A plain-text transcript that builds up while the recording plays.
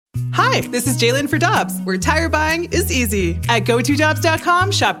Hi, this is Jalen for Dobbs, where tire buying is easy. At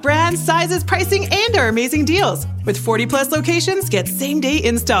GoToDobbs.com, shop brands, sizes, pricing, and our amazing deals. With 40-plus locations, get same-day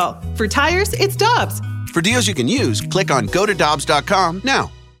install. For tires, it's Dobbs. For deals you can use, click on GoToDobbs.com now.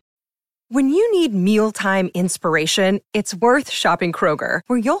 When you need mealtime inspiration, it's worth shopping Kroger,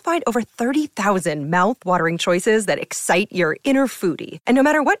 where you'll find over 30,000 mouth-watering choices that excite your inner foodie. And no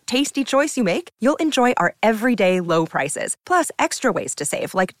matter what tasty choice you make, you'll enjoy our everyday low prices, plus extra ways to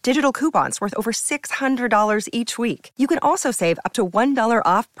save, like digital coupons worth over $600 each week. You can also save up to $1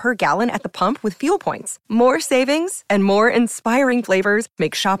 off per gallon at the pump with fuel points. More savings and more inspiring flavors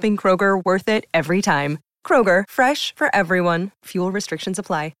make shopping Kroger worth it every time. Kroger, fresh for everyone. Fuel restrictions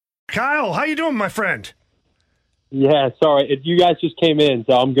apply. Kyle, how you doing, my friend? Yeah, sorry. You guys just came in,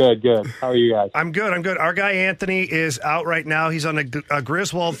 so I'm good. How are you guys? I'm good. Our guy Anthony is out right now. He's on a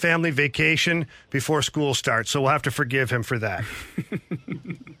Griswold family vacation before school starts, so we'll have to forgive him for that.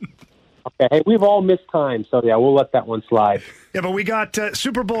 Okay, hey, we've all missed time, so yeah, we'll let that one slide. Yeah, but we got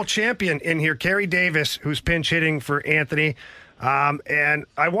Super Bowl champion in here, Kerry Davis, who's pinch hitting for Anthony. And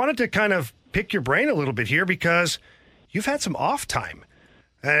I wanted to kind of pick your brain a little bit here because you've had some off time.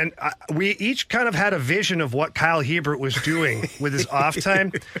 And we each kind of had a vision of what Kyle Hiebert was doing with his off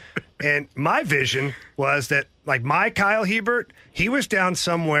time. And my vision was that, like my Kyle Hiebert, he was down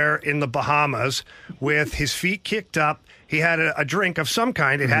somewhere in the Bahamas with his feet kicked up. He had a drink of some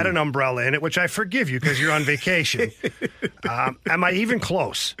kind. It had an umbrella in it, which I forgive you because you're on vacation. Am I even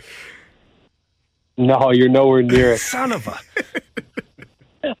close? No, you're nowhere near it. Son of a...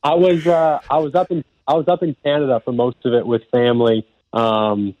 I was up in Canada for most of it with family.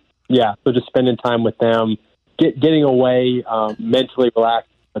 So just spending time with them, getting away, mentally relaxed,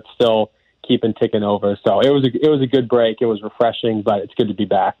 but still keeping ticking over. So it was a good break. It was refreshing, but it's good to be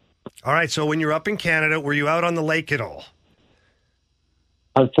back. All right. So when you're up in Canada, were you out on the lake at all?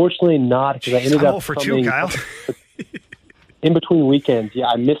 Unfortunately not, because I ended up for two, Kyle. In between weekends. Yeah,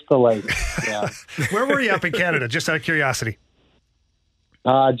 I missed the lake. Yeah. Where were you up in Canada? Just out of curiosity.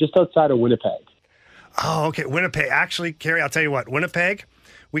 Just outside of Winnipeg. Oh, okay. Winnipeg. Actually, Kerry, I'll tell you what. Winnipeg,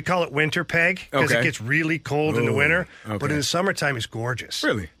 we call it winter peg because it gets really cold in the winter. Okay. But in the summertime, it's gorgeous.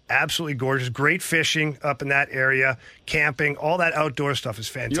 Really? Absolutely gorgeous. Great fishing up in that area. Camping. All that outdoor stuff is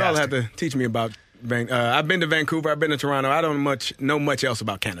fantastic. You all have to teach me about I've been to Vancouver. I've been to Toronto. I don't know much else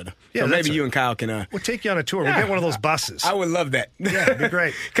about Canada. Yeah, so maybe you and Kyle can... we'll take you on a tour. We'll get one of those buses. I would love that. Yeah, it'd be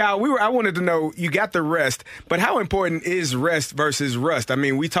great. Kyle, I wanted to know, you got the rest, but how important is rest versus rust? I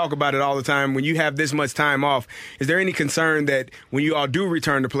mean, we talk about it all the time. When you have this much time off, is there any concern that when you all do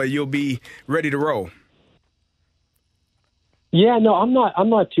return to play, you'll be ready to roll? Yeah, no, I'm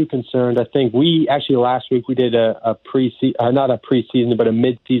not too concerned. I think we actually last week we did a not a preseason, but a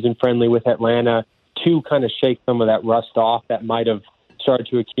mid-season friendly with Atlanta to kind of shake some of that rust off that might have started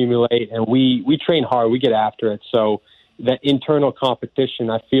to accumulate. And we train hard, we get after it. So that internal competition,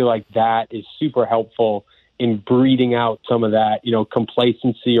 I feel like that is super helpful in breeding out some of that,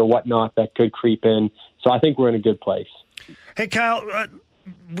 complacency or whatnot that could creep in. So I think we're in a good place. Hey, Kyle,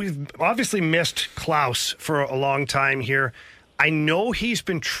 we've obviously missed Klaus for a long time here. I know he's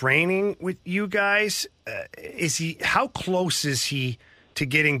been training with you guys. How close is he to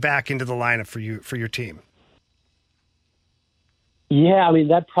getting back into the lineup for your team? Yeah, I mean,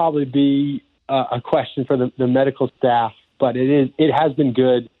 that'd probably be a question for the medical staff, but it has been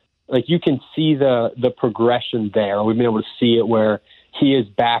good. Like, you can see the progression there. We've been able to see it where he is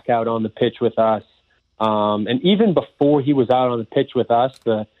back out on the pitch with us. And even before he was out on the pitch with us,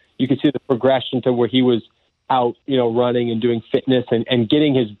 you could see the progression to where he was out, running and doing fitness and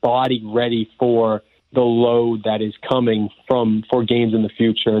getting his body ready for the load that is coming for games in the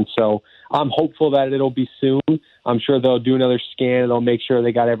future. And so I'm hopeful that it'll be soon. I'm sure they'll do another scan and they'll make sure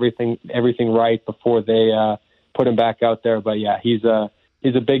they got everything right before they put him back out there. But yeah, he's a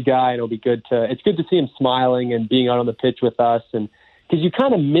big guy, and it's good to see him smiling and being out on the pitch with us. And because you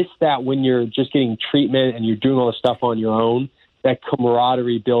kind of miss that when you're just getting treatment and you're doing all the stuff on your own, that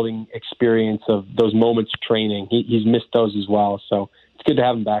camaraderie building experience of those moments of training. He's missed those as well. So it's good to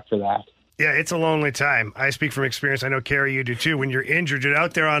have him back for that. Yeah, it's a lonely time. I speak from experience. I know, Kerry, you do too. When you're injured, you're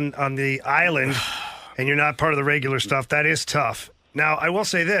out there on the island and you're not part of the regular stuff. That is tough. Now, I will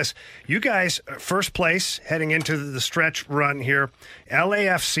say this. You guys, first place heading into the stretch run here.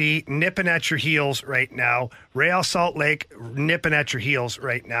 LAFC nipping at your heels right now. Real Salt Lake nipping at your heels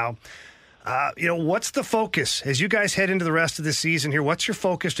right now. What's the focus as you guys head into the rest of the season here? What's your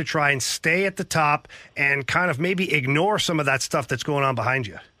focus to try and stay at the top and kind of maybe ignore some of that stuff that's going on behind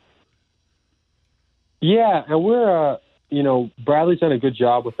you? Yeah, and we're, Bradley's done a good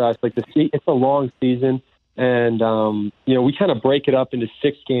job with us. Like, it's a long season, And, we kind of break it up into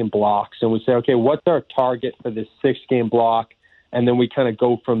 6-game blocks, and we say, okay, what's our target for this 6-game block? And then we kind of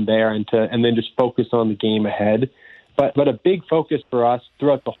go from there and then just focus on the game ahead. But a big focus for us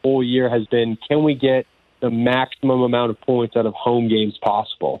throughout the whole year has been, can we get the maximum amount of points out of home games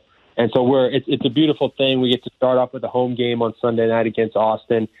possible? And so it's a beautiful thing. We get to start off with a home game on Sunday night against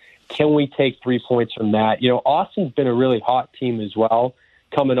Austin. Can we take 3 points from that? Austin's been a really hot team as well.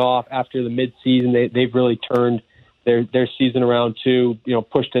 Coming off after the midseason, they've really turned their season around too,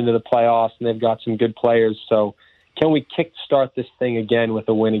 pushed into the playoffs, and they've got some good players. So can we kickstart this thing again with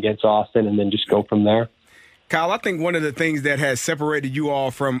a win against Austin and then just go from there? Kyle, I think one of the things that has separated you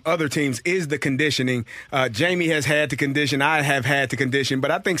all from other teams is the conditioning. Jamie has had to condition. I have had to condition.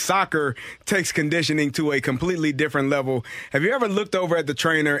 But I think soccer takes conditioning to a completely different level. Have you ever looked over at the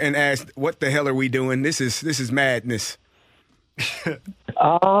trainer and asked, what the hell are we doing? This is madness.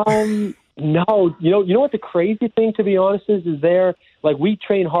 No. You know what the crazy thing, to be honest, is we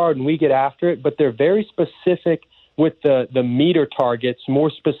train hard and we get after it, but they're very specific with the meter targets. More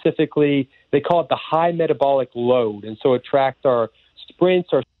specifically, they call it the high metabolic load. And so it tracks our sprints,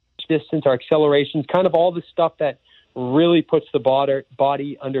 our distance, our accelerations, kind of all the stuff that really puts the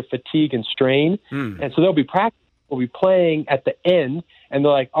body under fatigue and strain. And so they'll be practicing, we'll be playing at the end, and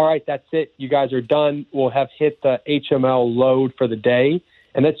they're like, all right, that's it. You guys are done. We'll have hit the HML load for the day.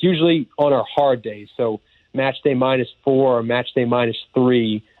 And that's usually on our hard days. So match day -4 or match day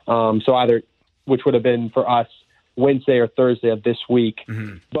 -3. So either, which would have been for us Wednesday or Thursday of this week.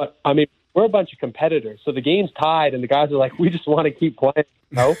 Mm-hmm. But we're a bunch of competitors. So the game's tied and the guys are like, we just want to keep playing.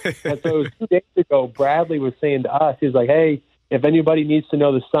 And so 2 days ago, Bradley was saying to us, he's like, hey, if anybody needs to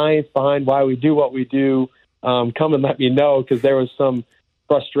know the science behind why we do what we do, come and let me know, because there was some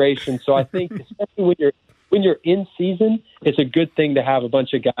frustration. So I think especially when you're in season, it's a good thing to have a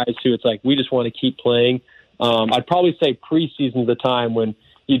bunch of guys who it's like, we just want to keep playing. I'd probably say preseason's the time when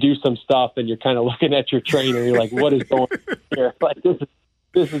you do some stuff and you're kind of looking at your trainer and you're like, what is going on here? Like,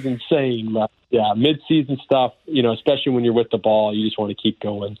 this is insane. But yeah, mid-season stuff, especially when you're with the ball, you just want to keep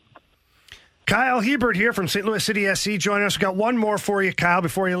going. Kyle Hiebert here from St. Louis City SC joining us. We've got one more for you, Kyle,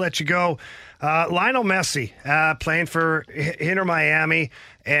 before you let you go. Lionel Messi playing for Inter Miami,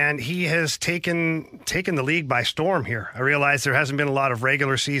 and he has taken the league by storm here. I realize there hasn't been a lot of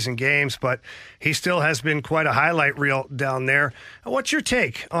regular season games, but he still has been quite a highlight reel down there. What's your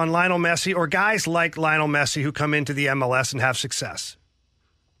take on Lionel Messi or guys like Lionel Messi who come into the MLS and have success?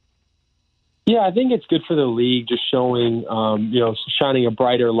 Yeah, I think it's good for the league, just showing, shining a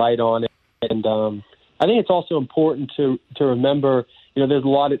brighter light on it. And I think it's also important to remember, there's a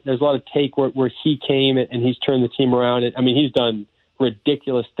lot of take where he came and he's turned the team around. He's done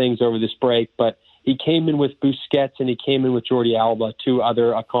ridiculous things over this break, but he came in with Busquets and he came in with Jordi Alba, 2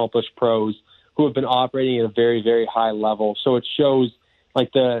 other accomplished pros who have been operating at a very, very high level. So it shows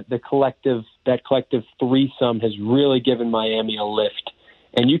like that collective threesome has really given Miami a lift.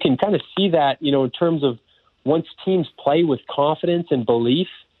 And you can kind of see that, in terms of once teams play with confidence and belief,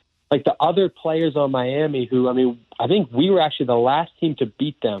 like the other players on Miami who, I think we were actually the last team to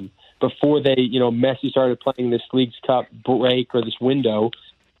beat them before they, Messi started playing this Leagues Cup break or this window.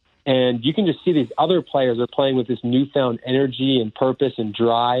 And you can just see these other players are playing with this newfound energy and purpose and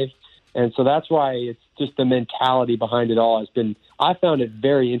drive. And so that's why it's just the mentality behind it all I found it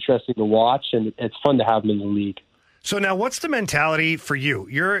very interesting to watch, and it's fun to have them in the league. So now what's the mentality for you?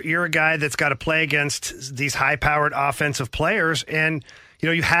 You're a guy that's got to play against these high-powered offensive players, and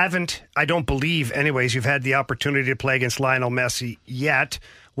you haven't, I don't believe anyways, you've had the opportunity to play against Lionel Messi yet.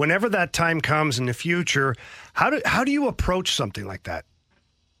 Whenever that time comes in the future, how do you approach something like that?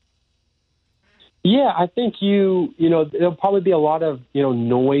 Yeah, I think there'll probably be a lot of,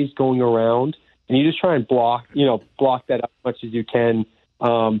 noise going around, and you just try and block that up as much as you can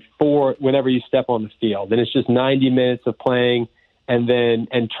for whenever you step on the field. And it's just 90 minutes of playing and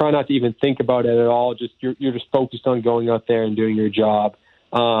try not to even think about it at all. Just you're just focused on going out there and doing your job.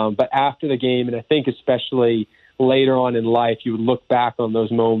 But after the game, and I think especially later on in life, you would look back on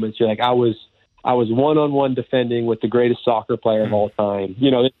those moments. You're like, I was one-on-one defending with the greatest soccer player of all time.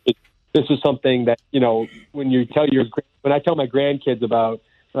 This is something that, when I tell my grandkids about,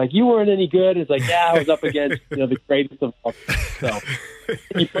 like, you weren't any good. It's like, yeah, I was up against, the greatest of all time. So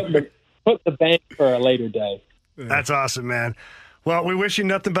you put the bank for a later day. That's awesome, man. Well, we wish you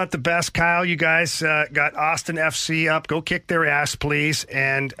nothing but the best, Kyle. You guys got Austin FC up. Go kick their ass, please.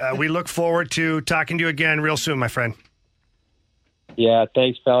 And we look forward to talking to you again real soon, my friend. Yeah,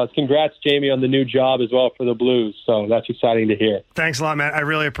 thanks, fellas. Congrats, Jamie, on the new job as well for the Blues. So that's exciting to hear. Thanks a lot, man. I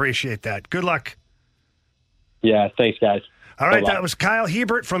really appreciate that. Good luck. Yeah, thanks, guys. All right, Bye-bye. that was Kyle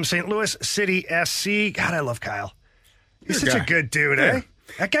Hiebert from St. Louis City SC. God, I love Kyle. He's such a good dude, eh?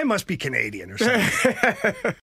 That guy must be Canadian or something.